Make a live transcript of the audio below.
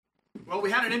Well, we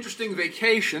had an interesting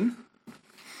vacation.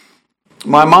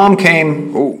 My mom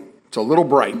came. Oh, it's a little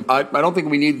bright. I don't think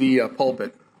we need the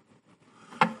pulpit.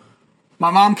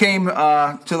 My mom came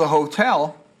to the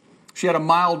hotel. She had a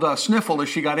mild sniffle as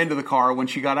she got into the car. When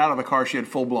she got out of the car, she had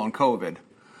full-blown COVID.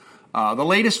 The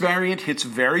latest variant hits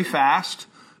very fast,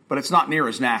 but it's not near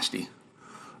as nasty.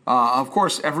 Of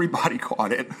course, everybody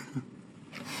caught it.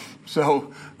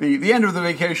 So the end of the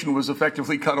vacation was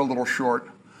effectively cut a little short.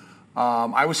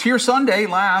 I was here Sunday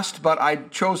last, but I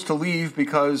chose to leave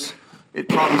because it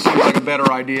probably seemed like a better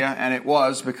idea, and it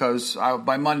was because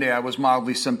by Monday I was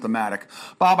mildly symptomatic.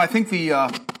 Bob, I think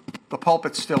the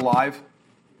pulpit's still live.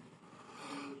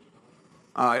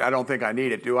 I don't think I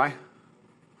need it, do I?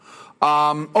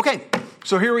 Okay,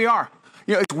 so here we are.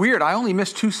 You know, it's weird. I only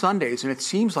missed 2 Sundays, and it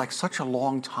seems like such a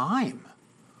long time.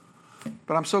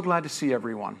 But I'm so glad to see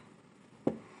everyone.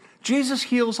 Jesus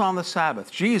heals on the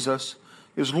Sabbath. Jesus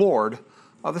is Lord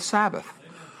of the Sabbath.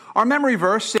 Our memory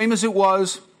verse, same as it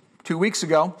was 2 weeks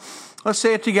ago. Let's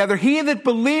say it together. He that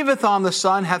believeth on the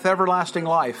Son hath everlasting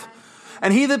life.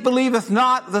 And he that believeth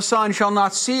not the Son shall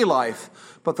not see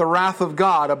life, but the wrath of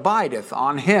God abideth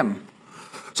on him.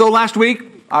 So last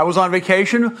week, I was on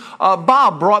vacation.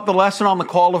 Bob brought the lesson on the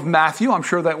call of Matthew. I'm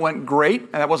sure that went great.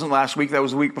 And that wasn't last week. That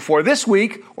was the week before. This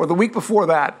week, or the week before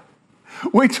that,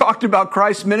 we talked about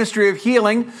Christ's ministry of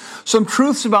healing, some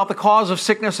truths about the cause of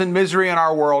sickness and misery in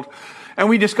our world, and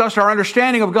we discussed our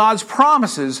understanding of God's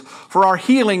promises for our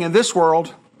healing in this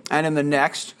world and in the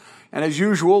next. And as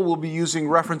usual, we'll be using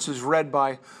references read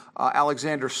by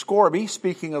Alexander Scorby,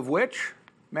 speaking of which,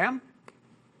 ma'am?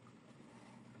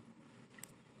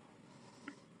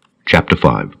 Chapter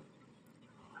 5.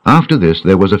 After this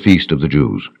there was a feast of the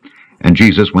Jews, and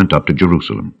Jesus went up to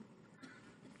Jerusalem.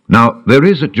 Now there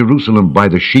is at Jerusalem by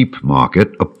the sheep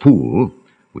market a pool,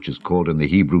 which is called in the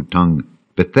Hebrew tongue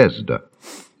Bethesda,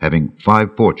 having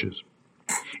 5 porches.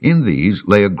 In these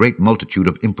lay a great multitude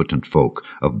of impotent folk,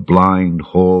 of blind,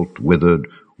 halt, withered,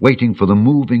 waiting for the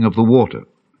moving of the water.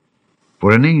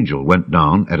 For an angel went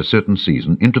down at a certain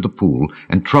season into the pool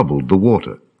and troubled the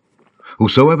water.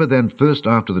 Whosoever then first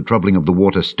after the troubling of the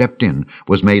water stepped in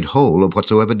was made whole of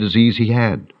whatsoever disease he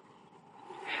had.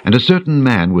 And a certain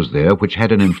man was there which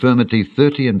had an infirmity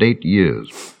 38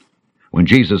 years. When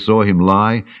Jesus saw him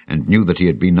lie, and knew that he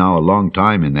had been now a long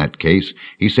time in that case,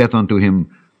 he saith unto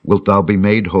him, Wilt thou be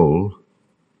made whole?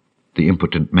 The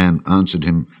impotent man answered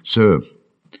him, Sir,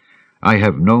 I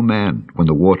have no man, when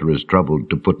the water is troubled,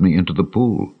 to put me into the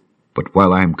pool, but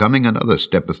while I am coming another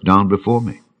steppeth down before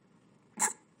me.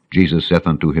 Jesus saith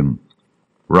unto him,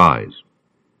 Rise,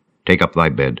 take up thy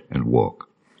bed, and walk.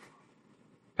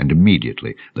 And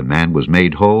immediately the man was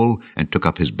made whole, and took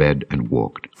up his bed, and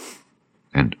walked.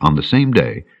 And on the same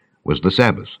day was the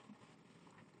Sabbath.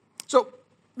 So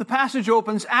the passage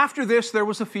opens, after this there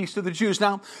was a feast of the Jews.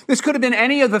 Now, this could have been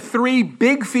any of the 3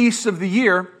 big feasts of the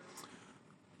year,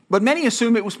 but many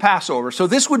assume it was Passover. So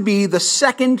this would be the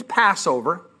second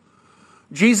Passover.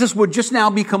 Jesus would just now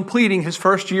be completing his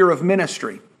first year of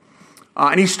ministry.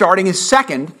 And he's starting his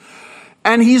second.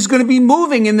 And he's going to be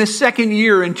moving in this second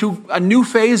year into a new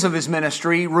phase of his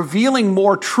ministry, revealing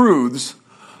more truths,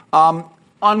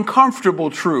 uncomfortable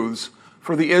truths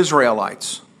for the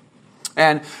Israelites.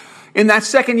 And in that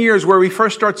second year is where we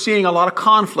first start seeing a lot of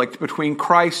conflict between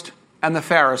Christ and the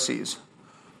Pharisees.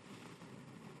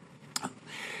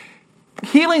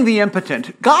 Healing the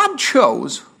impotent, God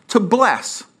chose to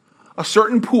bless a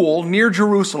certain pool near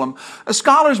Jerusalem.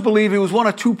 Scholars believe it was one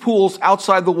of 2 pools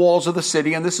outside the walls of the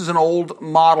city, and this is an old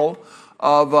model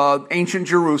of ancient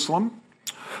Jerusalem.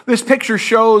 This picture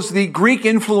shows the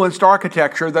Greek-influenced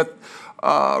architecture that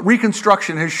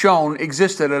reconstruction has shown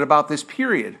existed at about this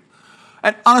period.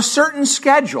 And on a certain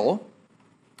schedule,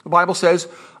 the Bible says,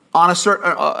 on a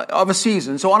certain of a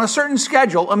season, so on a certain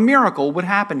schedule, a miracle would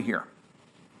happen here.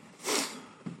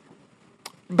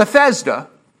 Bethesda,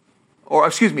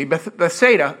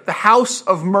 the house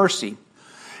of mercy.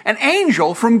 An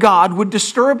angel from God would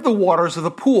disturb the waters of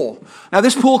the pool. Now,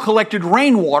 this pool collected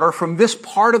rainwater from this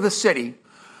part of the city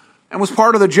and was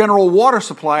part of the general water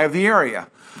supply of the area.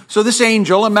 So this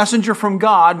angel, a messenger from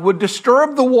God, would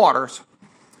disturb the waters,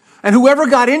 and whoever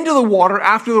got into the water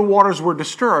after the waters were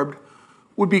disturbed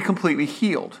would be completely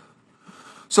healed.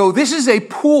 So this is a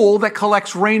pool that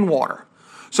collects rainwater.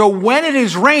 So when it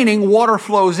is raining, water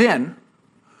flows in.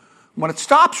 When it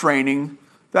stops raining,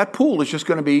 that pool is just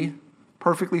going to be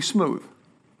perfectly smooth.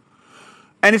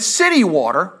 And it's city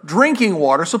water, drinking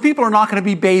water, so people are not going to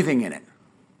be bathing in it.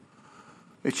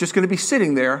 It's just going to be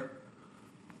sitting there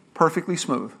perfectly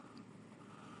smooth.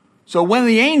 So when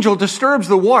the angel disturbs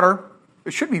the water,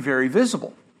 it should be very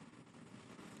visible.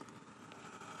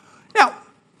 Now,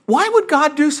 Why would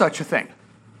God do such a thing?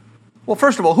 Well,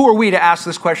 first of all, who are we to ask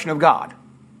this question of God?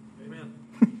 Amen.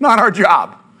 Not our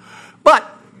job. But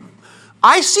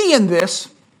I see in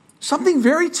this something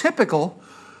very typical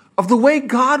of the way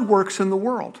God works in the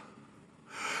world.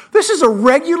 This is a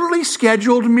regularly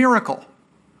scheduled miracle.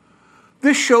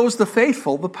 This shows the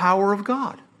faithful the power of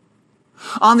God.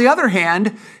 On the other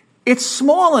hand, it's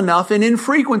small enough and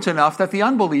infrequent enough that the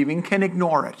unbelieving can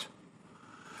ignore it.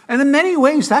 And in many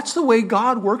ways, that's the way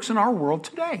God works in our world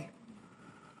today.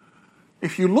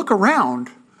 If you look around,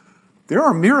 there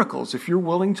are miracles if you're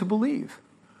willing to believe.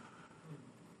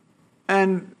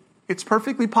 And it's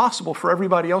perfectly possible for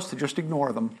everybody else to just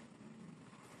ignore them.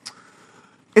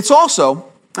 It's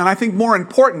also, and I think more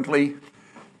importantly,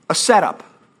 a setup.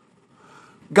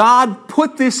 God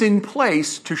put this in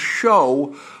place to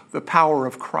show the power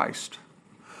of Christ.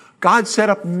 God set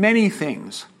up many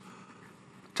things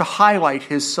to highlight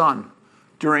his Son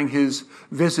during his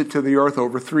visit to the earth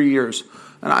over 3 years.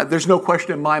 And there's no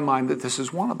question in my mind that this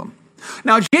is one of them.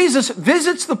 Now, Jesus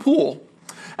visits the pool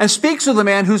and speaks with a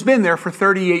man who's been there for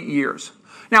 38 years.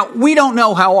 Now, we don't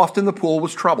know how often the pool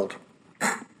was troubled.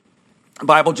 The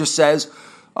Bible just says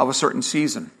of a certain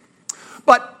season.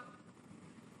 But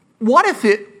what if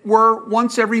it were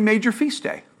once every major feast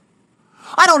day?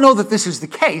 I don't know that this is the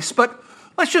case, but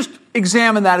let's just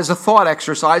examine that as a thought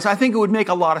exercise. I think it would make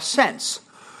a lot of sense.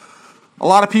 A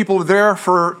lot of people are there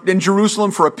in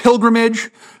Jerusalem for a pilgrimage,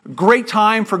 great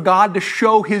time for God to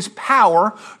show his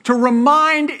power, to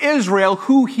remind Israel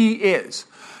who he is.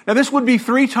 Now this would be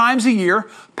 3 times a year,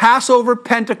 Passover,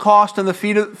 Pentecost, and the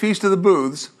Feast of the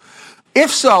Booths.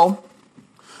 If so,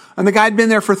 and the guy had been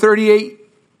there for 38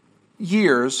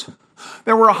 years,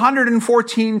 there were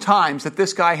 114 times that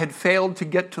this guy had failed to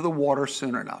get to the water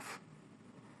soon enough.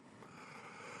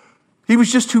 He was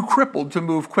just too crippled to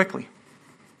move quickly.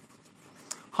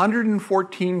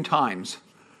 114 times.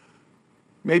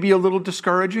 Maybe a little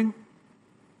discouraging.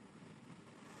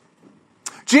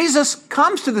 Jesus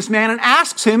comes to this man and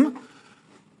asks him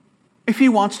if he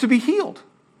wants to be healed.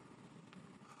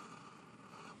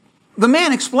 The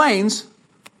man explains,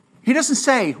 he doesn't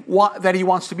say that he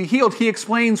wants to be healed. He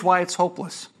explains why it's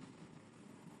hopeless.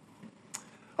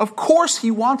 Of course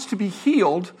he wants to be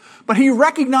healed, but he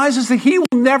recognizes that he will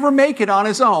never make it on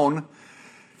his own,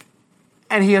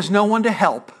 and he has no one to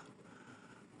help.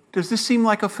 Does this seem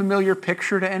like a familiar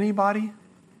picture to anybody?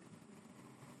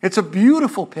 It's a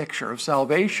beautiful picture of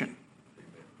salvation.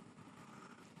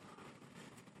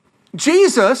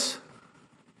 Jesus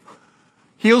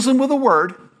heals him with a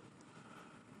word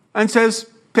and says,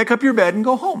 pick up your bed and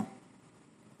go home.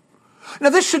 Now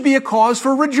this should be a cause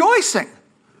for rejoicing,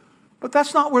 but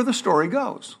that's not where the story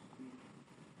goes.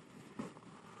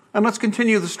 And let's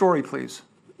continue the story, please,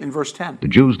 in verse 10. The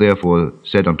Jews therefore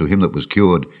said unto him that was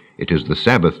cured, It is the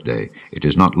Sabbath day, it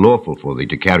is not lawful for thee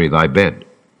to carry thy bed.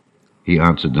 He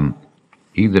answered them,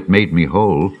 He that made me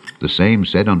whole, the same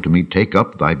said unto me, Take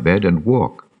up thy bed and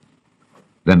walk.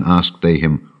 Then asked they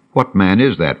him, What man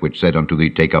is that which said unto thee,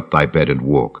 Take up thy bed and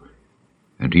walk?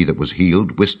 And he that was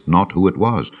healed wist not who it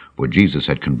was, for Jesus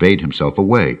had conveyed himself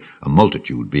away, a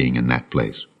multitude being in that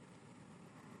place.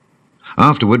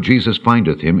 Afterward Jesus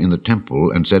findeth him in the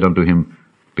temple, and said unto him,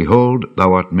 Behold,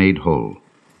 thou art made whole.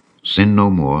 Sin no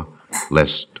more,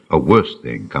 lest a worse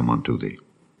thing come unto thee.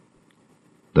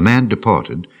 The man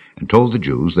departed, and told the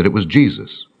Jews that it was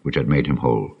Jesus which had made him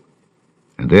whole.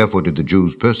 And therefore did the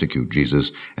Jews persecute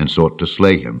Jesus, and sought to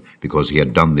slay him, because he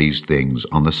had done these things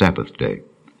on the Sabbath day.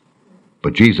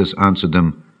 But Jesus answered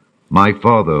them, My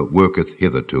Father worketh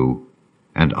hitherto,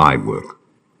 and I work.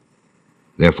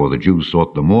 Therefore the Jews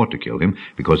sought the more to kill him,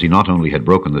 because he not only had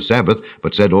broken the Sabbath,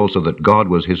 but said also that God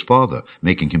was his Father,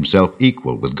 making himself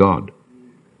equal with God.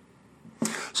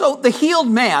 So the healed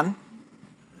man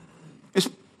is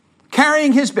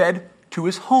carrying his bed to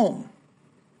his home.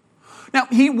 Now,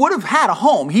 he would have had a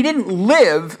home. He didn't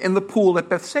live in the pool at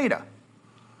Bethsaida.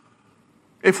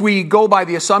 If we go by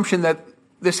the assumption that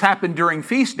this happened during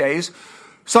feast days,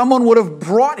 someone would have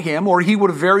brought him, or he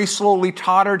would have very slowly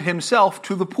tottered himself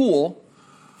to the pool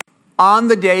on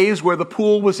the days where the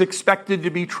pool was expected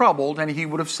to be troubled, and he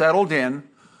would have settled in,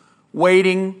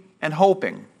 waiting and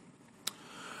hoping.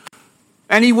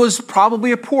 And he was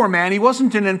probably a poor man. He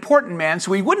wasn't an important man,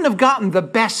 so he wouldn't have gotten the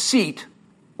best seat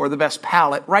or the best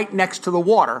pallet right next to the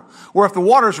water, where if the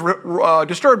water's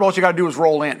disturbed, all you got to do is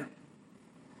roll in.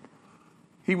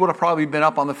 He would have probably been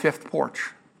up on the 5th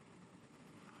porch.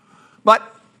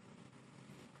 But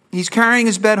he's carrying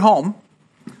his bed home,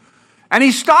 and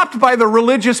he's stopped by the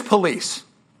religious police.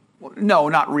 Well, no,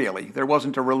 not really. There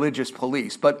wasn't a religious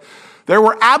police, but there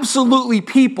were absolutely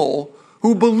people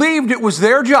who believed it was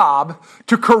their job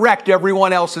to correct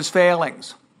everyone else's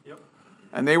failings. Yep.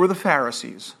 And they were the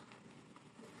Pharisees.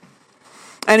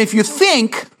 And if you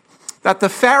think that the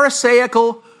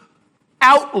Pharisaical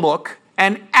outlook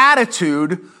and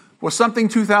attitude was something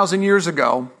 2,000 years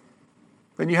ago,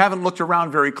 then you haven't looked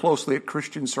around very closely at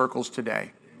Christian circles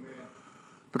today. Amen.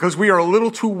 Because we are a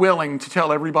little too willing to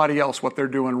tell everybody else what they're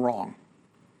doing wrong.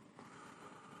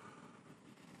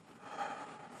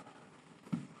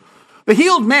 The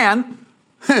healed man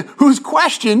who's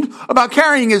questioned about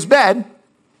carrying his bed,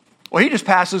 well, he just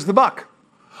passes the buck.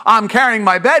 I'm carrying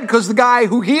my bed because the guy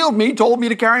who healed me told me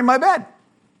to carry my bed.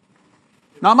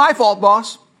 Not my fault,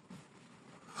 boss.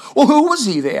 Well, who was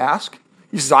he, they ask.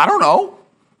 He says, I don't know.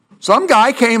 Some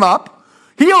guy came up,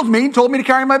 healed me, and told me to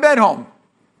carry my bed home.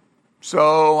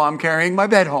 So I'm carrying my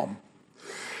bed home.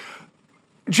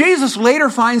 Jesus later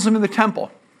finds him in the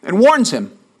temple and warns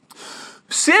him,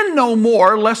 sin no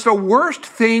more, lest a worse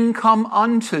thing come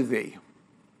unto thee.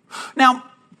 Now,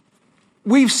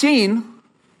 we've seen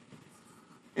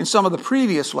in some of the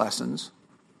previous lessons,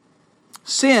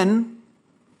 sin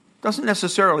doesn't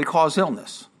necessarily cause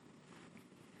illness.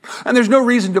 And there's no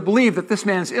reason to believe that this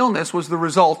man's illness was the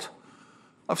result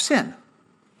of sin.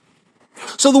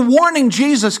 So the warning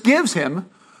Jesus gives him,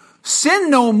 sin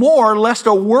no more, lest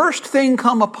a worst thing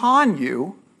come upon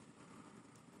you,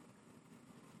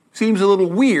 seems a little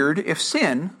weird if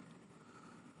sin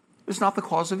is not the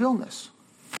cause of illness.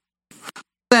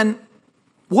 Then,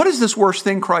 what is this worst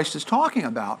thing Christ is talking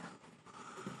about?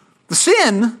 The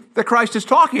sin that Christ is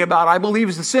talking about, I believe,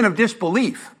 is the sin of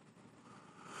disbelief.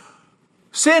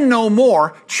 Sin no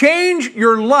more. Change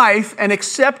your life and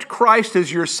accept Christ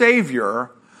as your Savior,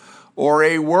 or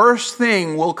a worse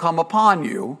thing will come upon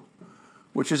you,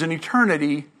 which is an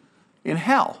eternity in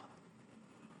hell.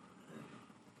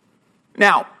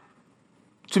 Now,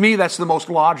 to me, that's the most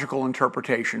logical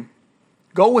interpretation.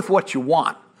 Go with what you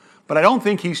want, but I don't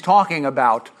think he's talking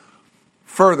about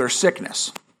further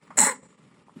sickness.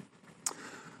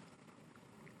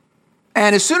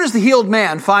 And as soon as the healed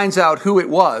man finds out who it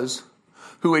was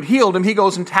who had healed him, he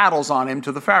goes and tattles on him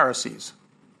to the Pharisees,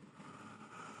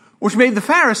 which made the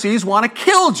Pharisees want to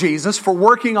kill Jesus for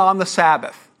working on the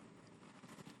Sabbath.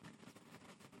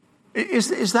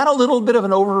 Is that a little bit of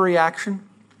an overreaction?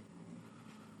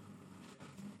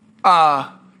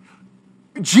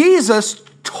 Jesus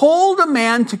told a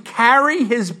man to carry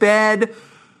his bed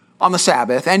on the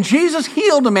Sabbath, and Jesus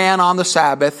healed a man on the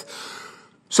Sabbath,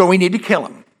 so we need to kill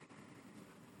him.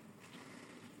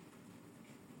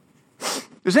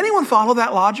 Does anyone follow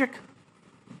that logic?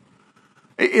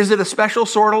 Is it a special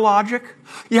sort of logic?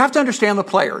 You have to understand the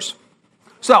players.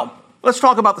 So, let's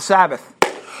talk about the Sabbath.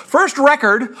 First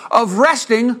record of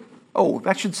resting,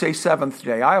 that should say seventh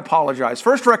day. I apologize.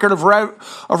 First record of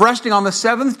resting on the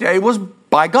seventh day was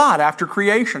by God after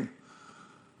creation.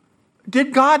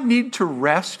 Did God need to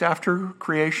rest after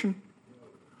creation?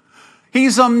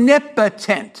 He's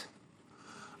omnipotent,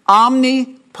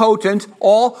 omnipotent,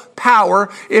 all power.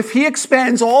 If he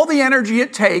expends all the energy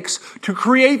it takes to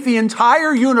create the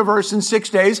entire universe in 6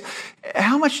 days,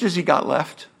 how much does he got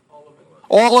left?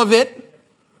 All of it.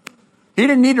 He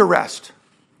didn't need to rest.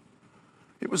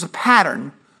 It was a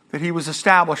pattern that he was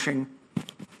establishing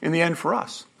in the end for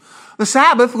us. The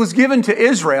Sabbath was given to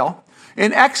Israel.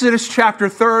 In Exodus chapter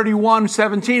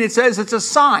 31:17, it says, it's a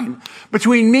sign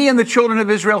between me and the children of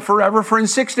Israel forever. For in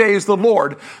 6 days the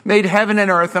Lord made heaven and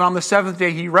earth, and on the seventh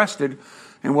day he rested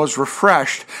and was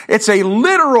refreshed. It's a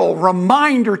literal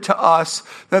reminder to us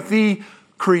that the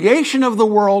creation of the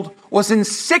world was in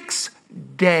 6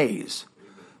 days.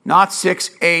 Not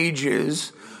 6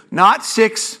 ages, not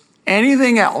 6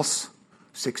 anything else,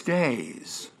 6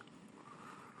 days.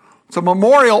 It's a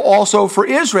memorial also for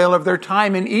Israel of their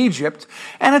time in Egypt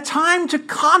and a time to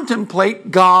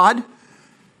contemplate God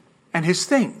and his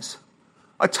things.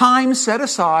 A time set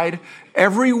aside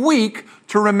every week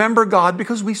to remember God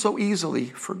because we so easily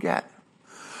forget.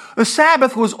 The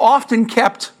Sabbath was often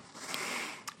kept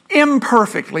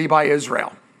imperfectly by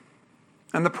Israel,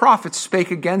 and the prophets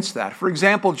spake against that. For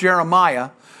example,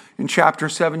 Jeremiah in chapter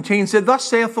 17 said, thus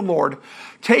saith the Lord,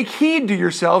 take heed to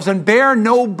yourselves and bear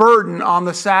no burden on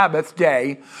the Sabbath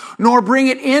day, nor bring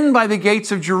it in by the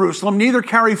gates of Jerusalem, neither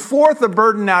carry forth a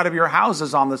burden out of your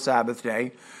houses on the Sabbath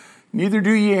day, neither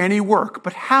do ye any work,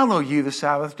 but hallow ye the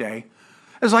Sabbath day,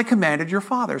 as I commanded your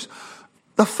fathers.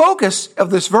 The focus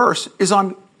of this verse is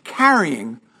on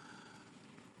carrying,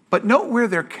 but note where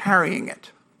they're carrying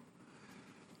it.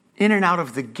 In and out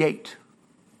of the gate,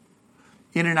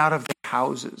 in and out of the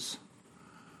houses.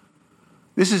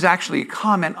 This is actually a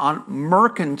comment on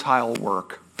mercantile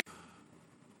work,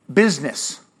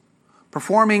 business,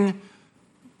 performing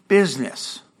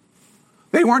business.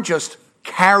 They weren't just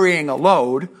carrying a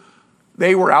load.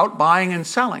 They were out buying and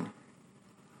selling.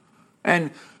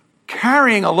 And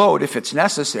carrying a load, if it's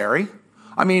necessary.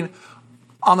 I mean,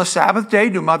 on the Sabbath day,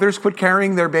 do mothers quit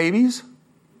carrying their babies?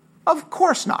 Of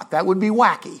course not. That would be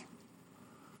wacky.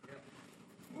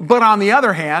 But on the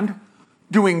other hand,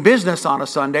 doing business on a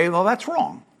Sunday, well, that's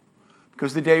wrong.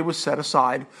 Because the day was set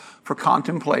aside for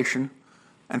contemplation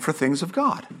and for things of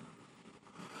God.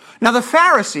 Now the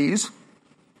Pharisees,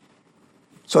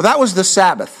 so that was the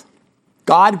Sabbath.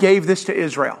 God gave this to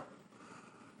Israel.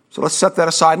 So let's set that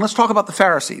aside and let's talk about the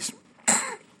Pharisees.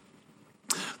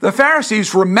 The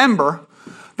Pharisees, remember,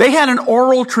 they had an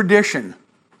oral tradition,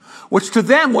 which to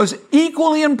them was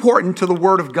equally important to the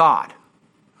Word of God.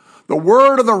 The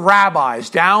word of the rabbis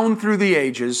down through the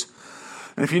ages.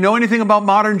 And if you know anything about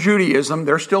modern Judaism,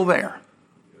 they're still there.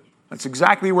 That's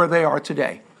exactly where they are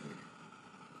today.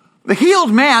 The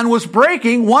healed man was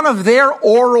breaking one of their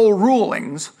oral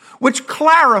rulings, which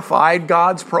clarified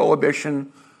God's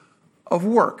prohibition of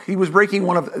work. He was breaking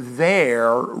one of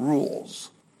their rules.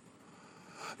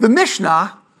 The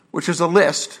Mishnah, which is a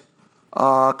list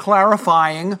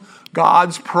clarifying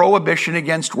God's prohibition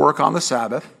against work on the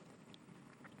Sabbath,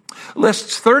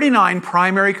 lists 39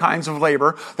 primary kinds of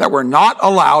labor that were not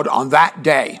allowed on that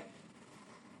day.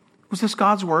 Was this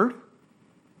God's word?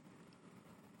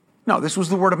 No, this was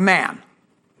the word of man,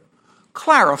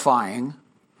 clarifying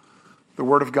the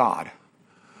word of God.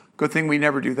 Good thing we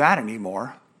never do that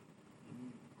anymore.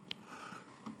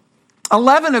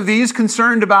 11 of these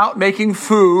concerned about making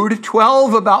food,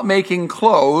 12 about making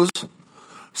clothes,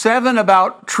 7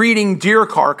 about treating deer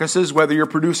carcasses, whether you're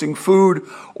producing food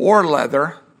or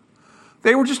leather.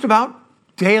 They were just about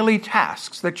daily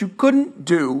tasks that you couldn't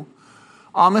do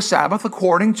on the Sabbath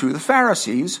according to the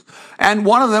Pharisees. And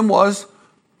one of them was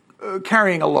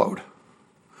carrying a load.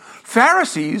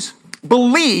 Pharisees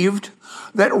believed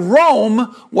that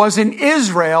Rome was in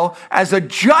Israel as a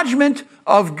judgment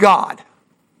of God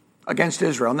against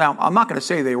Israel. Now, I'm not going to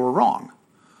say they were wrong,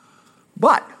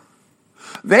 but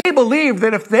they believed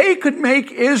that if they could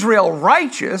make Israel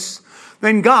righteous,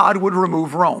 then God would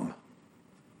remove Rome.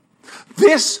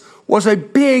 This was a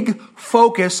big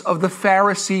focus of the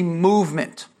Pharisee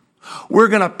movement. We're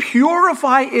going to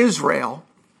purify Israel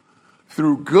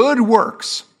through good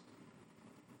works,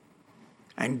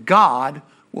 and God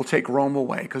will take Rome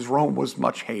away, because Rome was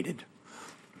much hated.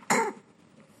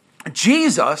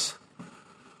 Jesus,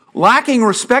 lacking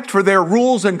respect for their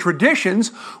rules and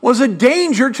traditions, was a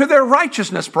danger to their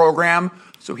righteousness program,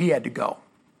 so he had to go.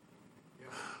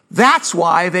 That's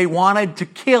why they wanted to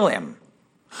kill him.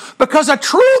 Because a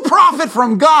true prophet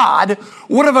from God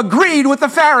would have agreed with the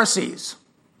Pharisees.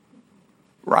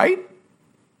 Right?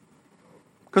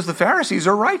 Because the Pharisees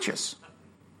are righteous.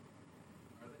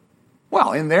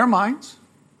 Well, in their minds.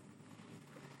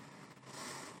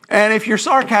 And if your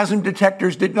sarcasm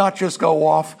detectors did not just go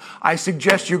off, I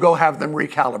suggest you go have them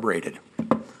recalibrated.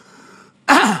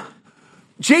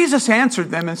 Jesus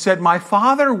answered them and said, "My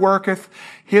Father worketh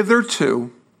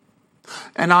hitherto,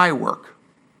 and I work."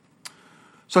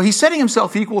 So he's setting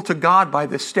himself equal to God by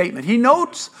this statement. He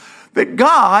notes that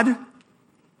God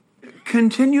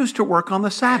continues to work on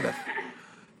the Sabbath.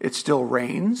 It still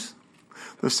rains.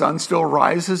 The sun still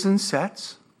rises and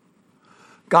sets.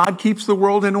 God keeps the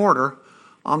world in order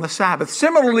on the Sabbath.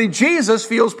 Similarly, Jesus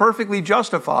feels perfectly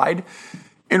justified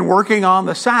in working on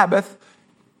the Sabbath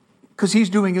because he's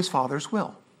doing his Father's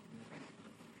will.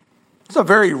 It's a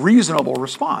very reasonable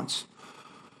response.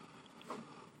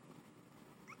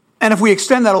 And if we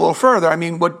extend that a little further, I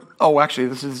mean,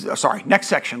 next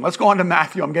section. Let's go on to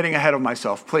Matthew. I'm getting ahead of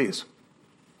myself, please.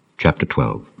 Chapter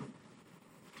 12.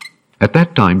 At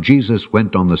that time Jesus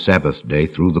went on the Sabbath day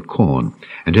through the corn,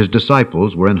 and his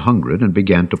disciples were an hungered, and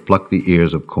began to pluck the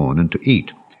ears of corn and to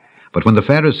eat. But when the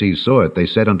Pharisees saw it, they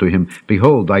said unto him,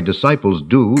 Behold, thy disciples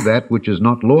do that which is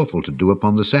not lawful to do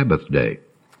upon the Sabbath day.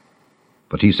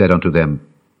 But he said unto them,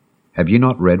 Have ye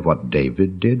not read what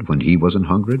David did when he was an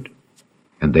hungered,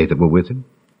 and they that were with him?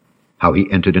 How he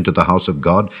entered into the house of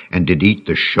God, and did eat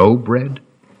the showbread,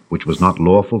 which was not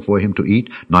lawful for him to eat,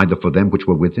 neither for them which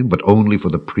were with him, but only for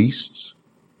the priests?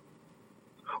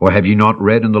 Or have ye not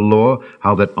read in the law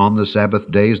how that on the Sabbath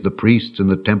days the priests in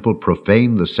the temple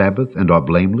profane the Sabbath, and are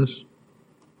blameless?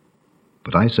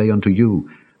 But I say unto you,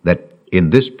 that in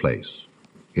this place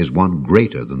is one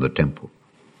greater than the temple.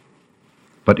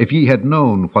 But if ye had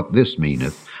known what this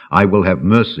meaneth, I will have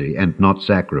mercy and not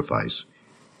sacrifice,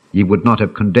 ye would not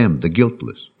have condemned the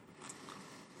guiltless.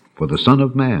 For the Son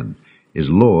of Man is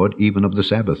Lord even of the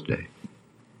Sabbath day.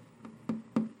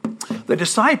 The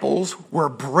disciples were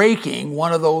breaking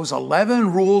one of those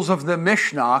 11 rules of the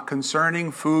Mishnah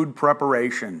concerning food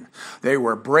preparation. They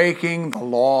were breaking the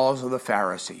laws of the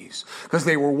Pharisees because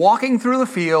they were walking through the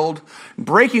field,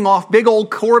 breaking off big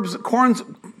old cobs of corn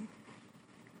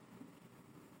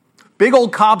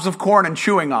and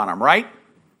chewing on them, right?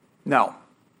 No.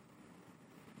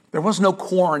 There was no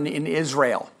corn in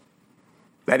Israel.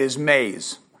 That is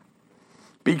maize.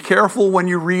 Be careful when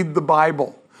you read the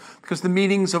Bible, because the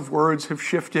meanings of words have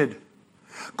shifted.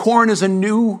 Corn is a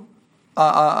new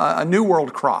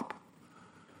world crop.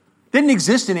 Didn't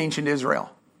exist in ancient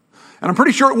Israel. And I'm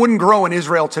pretty sure it wouldn't grow in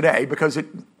Israel today because it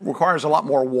requires a lot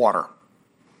more water.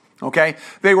 Okay?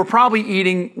 They were probably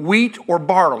eating wheat or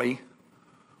barley,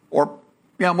 or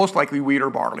most likely wheat or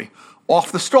barley,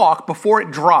 off the stalk before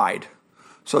it dried.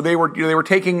 So they were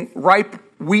taking ripe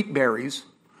wheat berries.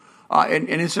 And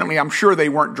incidentally, I'm sure they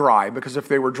weren't dry, because if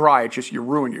they were dry, it's just you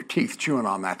ruin your teeth chewing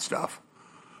on that stuff.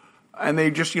 And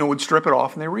they just, would strip it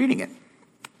off and they were eating it.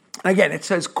 And again, it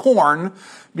says corn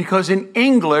because in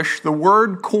English, the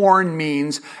word corn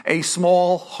means a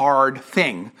small, hard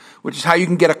thing, which is how you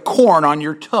can get a corn on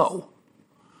your toe,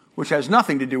 which has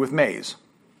nothing to do with maize.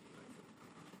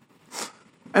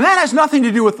 And that has nothing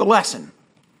to do with the lesson,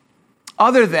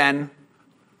 other than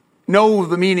know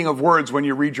the meaning of words when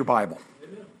you read your Bible.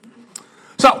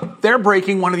 So, they're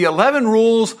breaking one of the 11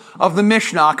 rules of the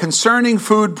Mishnah concerning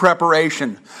food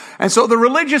preparation. And so the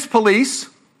religious police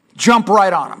jump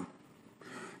right on them.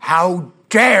 How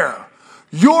dare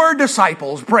your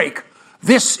disciples break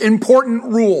this important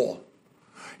rule?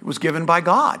 It was given by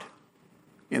God,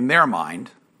 in their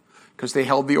mind, because they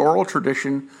held the oral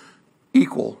tradition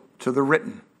equal to the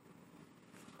written.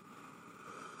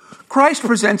 Christ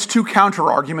presents two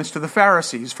counter-arguments to the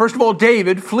Pharisees. First of all,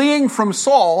 David, fleeing from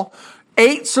Saul,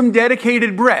 ate some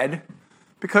dedicated bread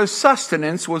because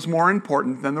sustenance was more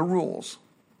important than the rules.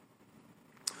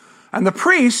 And the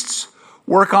priests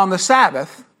work on the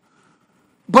Sabbath,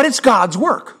 but it's God's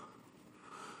work.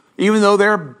 Even though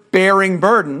they're bearing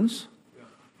burdens,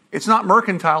 it's not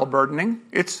mercantile burdening,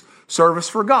 it's service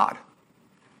for God.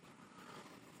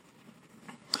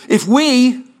 If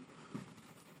we,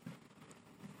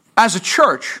 as a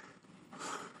church,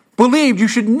 believed you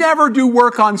should never do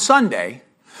work on Sunday,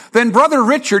 then Brother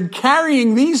Richard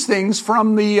carrying these things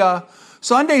from the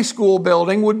Sunday school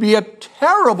building would be a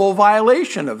terrible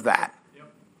violation of that.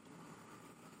 Yep.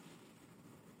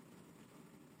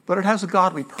 But it has a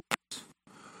godly purpose.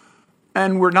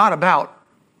 And we're not about,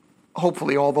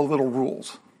 hopefully, all the little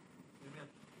rules.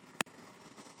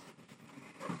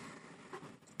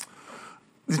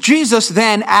 Amen. Jesus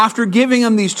then, after giving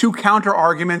them these two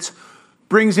counter-arguments,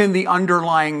 brings in the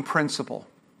underlying principle.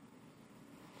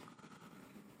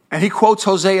 And he quotes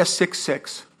Hosea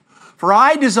 6:6. For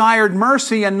I desired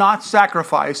mercy and not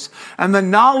sacrifice, and the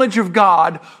knowledge of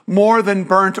God more than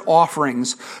burnt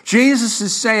offerings. Jesus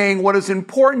is saying what is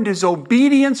important is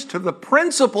obedience to the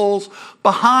principles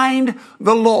behind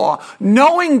the law.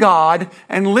 Knowing God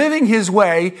and living his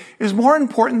way is more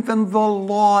important than the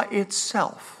law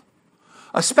itself,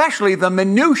 especially the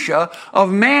minutia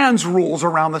of man's rules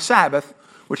around the Sabbath,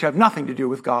 which have nothing to do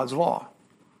with God's law.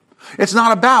 It's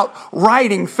not about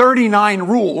writing 39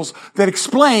 rules that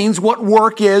explains what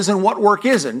work is and what work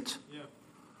isn't. Yeah.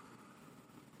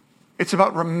 It's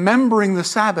about remembering the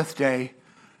Sabbath day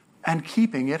and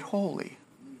keeping it holy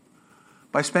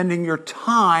by spending your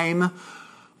time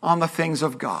on the things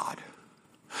of God.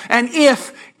 And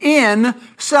if in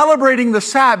celebrating the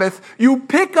Sabbath you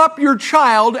pick up your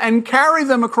child and carry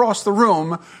them across the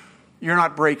room, you're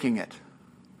not breaking it.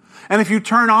 And if you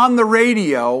turn on the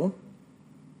radio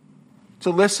to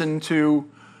listen to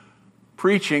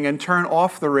preaching and turn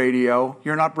off the radio,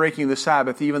 you're not breaking the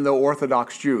Sabbath, even though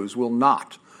Orthodox Jews will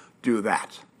not do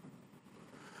that,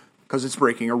 because it's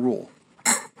breaking a rule.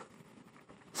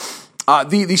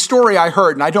 The story I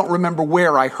heard, and I don't remember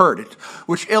where I heard it,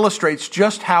 which illustrates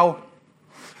just how,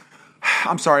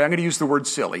 I'm going to use the word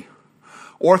silly,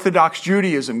 Orthodox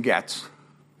Judaism gets,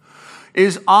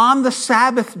 is on the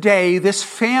Sabbath day, this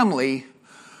family,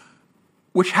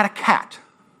 which had a cat.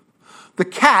 The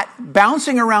cat,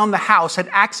 bouncing around the house, had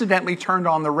accidentally turned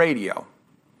on the radio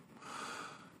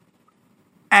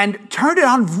and turned it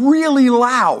on really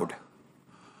loud.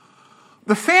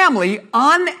 The family,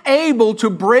 unable to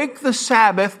break the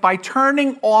Sabbath by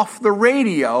turning off the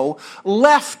radio,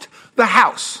 left the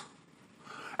house,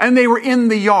 and they were in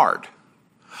the yard.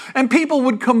 And people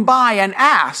would come by and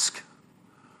ask,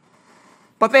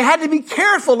 but they had to be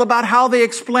careful about how they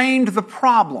explained the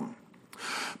problem.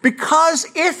 Because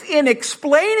if in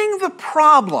explaining the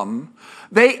problem,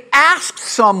 they asked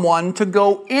someone to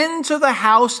go into the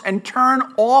house and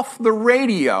turn off the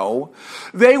radio,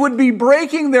 they would be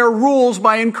breaking their rules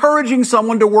by encouraging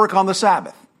someone to work on the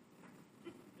Sabbath.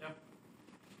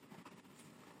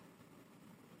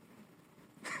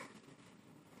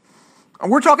 And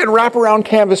we're talking wraparound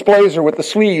canvas blazer with the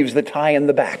sleeves that tie in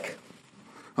the back.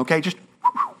 Okay, just...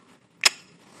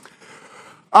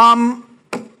 And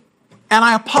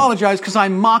I apologize because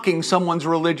I'm mocking someone's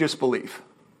religious belief.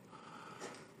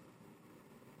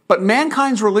 But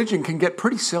mankind's religion can get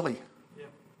pretty silly. Yeah.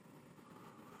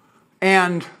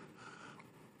 And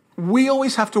we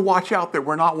always have to watch out that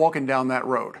we're not walking down that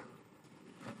road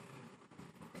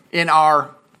in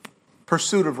our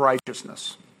pursuit of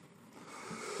righteousness.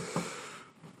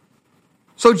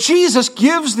 So Jesus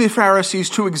gives the Pharisees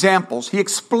two examples. He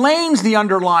explains the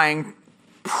underlying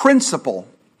principle.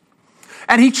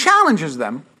 And he challenges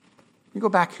them. You go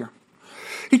back here.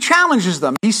 He challenges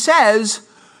them. He says,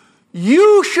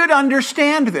 you should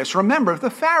understand this. Remember, the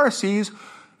Pharisees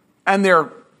and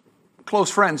their close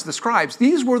friends, the scribes,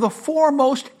 these were the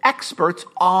foremost experts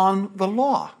on the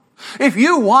law. If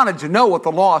you wanted to know what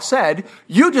the law said,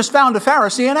 you just found a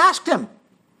Pharisee and asked him.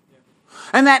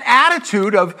 And that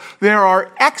attitude of there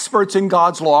are experts in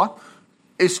God's law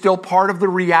is still part of the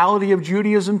reality of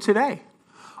Judaism today.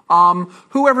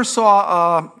 Whoever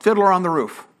saw Fiddler on the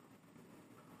Roof?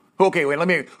 Okay,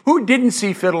 wait, who didn't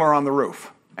see Fiddler on the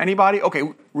Roof? Anybody? Okay,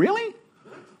 really?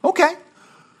 Okay.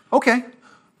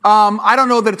 I don't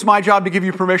know that it's my job to give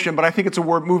you permission, but I think it's a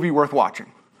movie worth watching.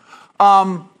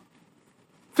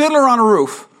 Fiddler on a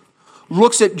Roof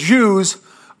looks at Jews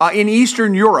in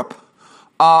Eastern Europe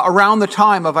around the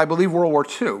time of, I believe, World War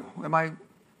II.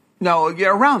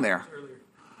 Around there.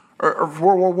 Or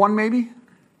World War I, maybe?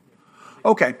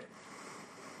 Okay.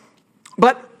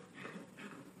 But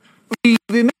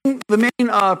the main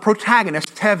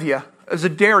protagonist, Tevye, is a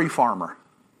dairy farmer.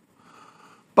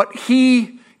 But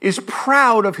he is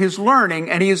proud of his learning,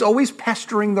 and he is always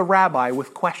pestering the rabbi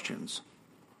with questions.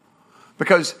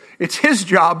 Because it's his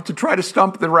job to try to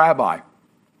stump the rabbi.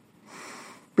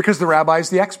 Because the rabbi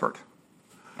is the expert.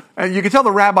 And you can tell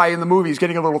the rabbi in the movie is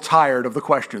getting a little tired of the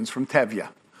questions from Tevye.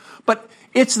 But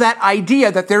it's that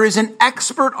idea that there is an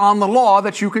expert on the law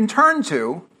that you can turn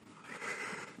to,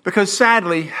 because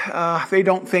sadly, they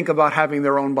don't think about having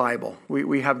their own Bible.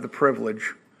 We have the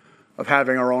privilege of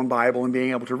having our own Bible and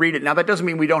being able to read it. Now, that doesn't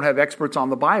mean we don't have experts on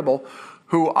the Bible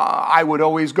who I would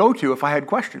always go to if I had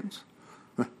questions.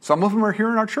 Some of them are here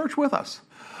in our church with us.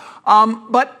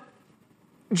 But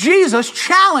Jesus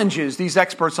challenges these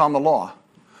experts on the law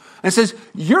and says,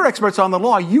 you're experts on the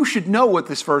law, you should know what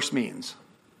this verse means.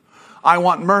 I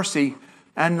want mercy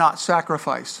and not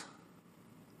sacrifice.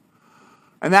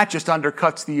 And that just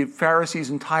undercuts the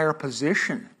Pharisees' entire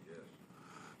position.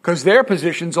 Because their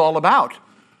position's all about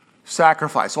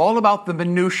sacrifice, all about the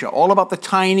minutia, all about the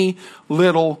tiny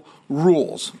little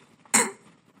rules.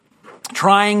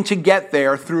 Trying to get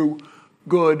there through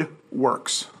good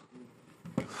works.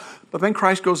 But then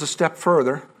Christ goes a step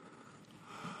further.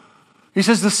 He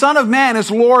says, the Son of Man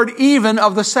is Lord even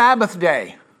of the Sabbath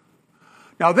day.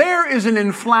 Now there is an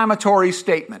inflammatory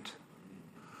statement.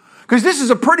 Because this is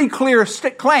a pretty clear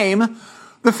claim.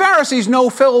 The Pharisees know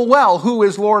full well who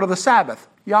is Lord of the Sabbath.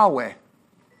 Yahweh.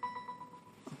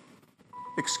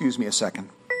 Excuse me a second.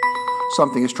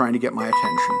 Something is trying to get my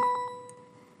attention.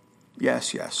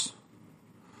 Yes.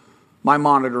 My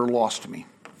monitor lost me.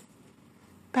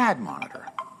 Bad monitor.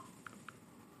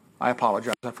 I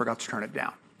apologize. I forgot to turn it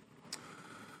down.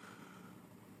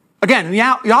 Again,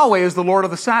 Yahweh is the Lord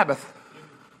of the Sabbath.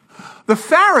 The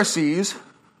Pharisees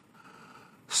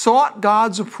sought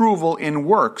God's approval in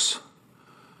works,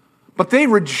 but they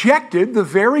rejected the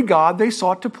very God they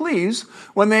sought to please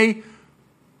when they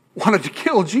wanted to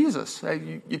kill Jesus.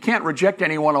 You can't reject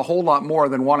anyone a whole lot more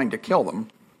than wanting to kill them.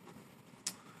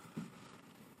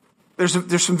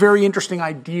 There's some very interesting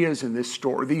ideas in this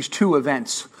story, these two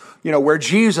events, where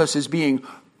Jesus is being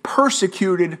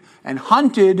persecuted and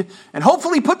hunted and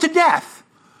hopefully put to death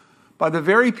by the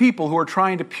very people who are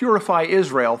trying to purify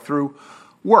Israel through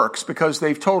works because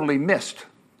they've totally missed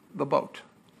the boat.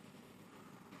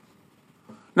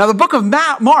 Now, the book of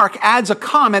Mark adds a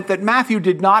comment that Matthew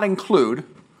did not include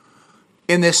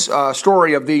in this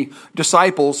story of the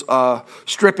disciples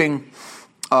stripping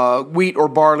wheat or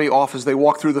barley off as they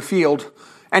walked through the field.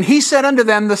 And he said unto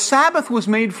them, the Sabbath was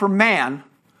made for man,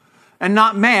 and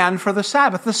not man for the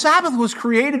Sabbath. The Sabbath was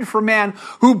created for man,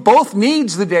 who both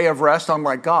needs the day of rest,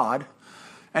 unlike God,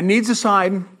 and needs a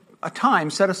time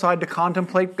set aside to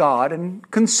contemplate God and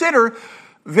consider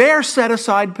their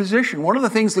set-aside position. One of the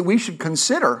things that we should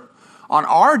consider on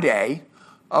our day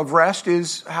of rest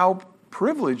is how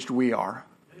privileged we are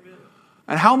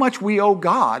and how much we owe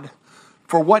God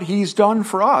for what he's done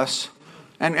for us.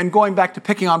 And going back to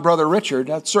picking on Brother Richard,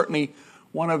 that's certainly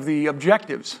one of the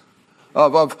objectives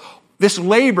of this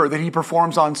labor that he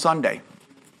performs on Sunday.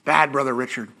 Bad, Brother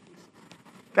Richard.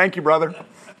 Thank you, brother.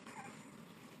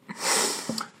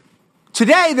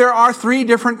 Today, there are three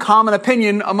different common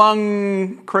opinions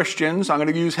among Christians. I'm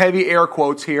going to use heavy air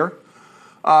quotes here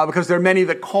because there are many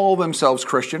that call themselves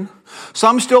Christian.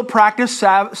 Some still practice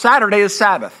Saturday as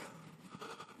Sabbath.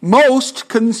 Most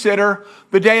consider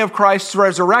the day of Christ's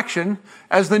resurrection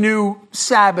as the new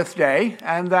Sabbath day,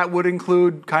 and that would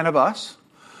include kind of us.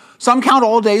 Some count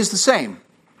all days the same.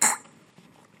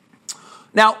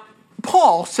 Now,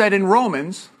 Paul said in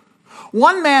Romans,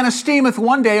 one man esteemeth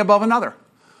one day above another.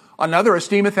 Another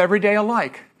esteemeth every day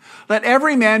alike. Let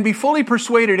every man be fully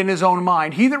persuaded in his own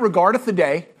mind. He that regardeth the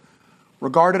day,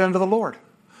 regard it unto the Lord.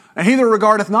 And he that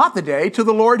regardeth not the day, to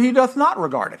the Lord he doth not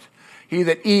regard it. He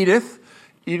that eateth,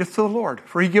 eateth to the Lord,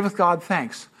 for he giveth God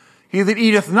thanks. He that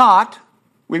eateth not,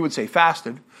 we would say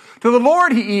fasted, to the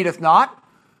Lord he eateth not,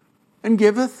 and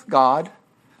giveth God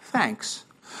thanks.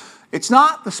 It's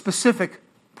not the specific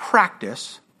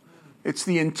practice, it's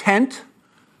the intent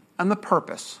and the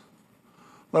purpose.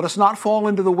 Let us not fall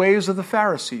into the ways of the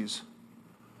Pharisees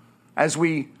as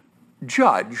we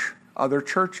judge other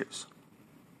churches.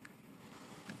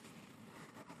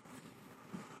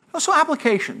 So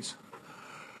applications.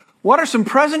 What are some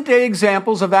present-day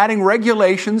examples of adding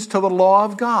regulations to the law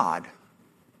of God?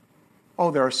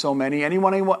 Oh, there are so many.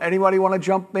 Anybody want to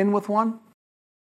jump in with one?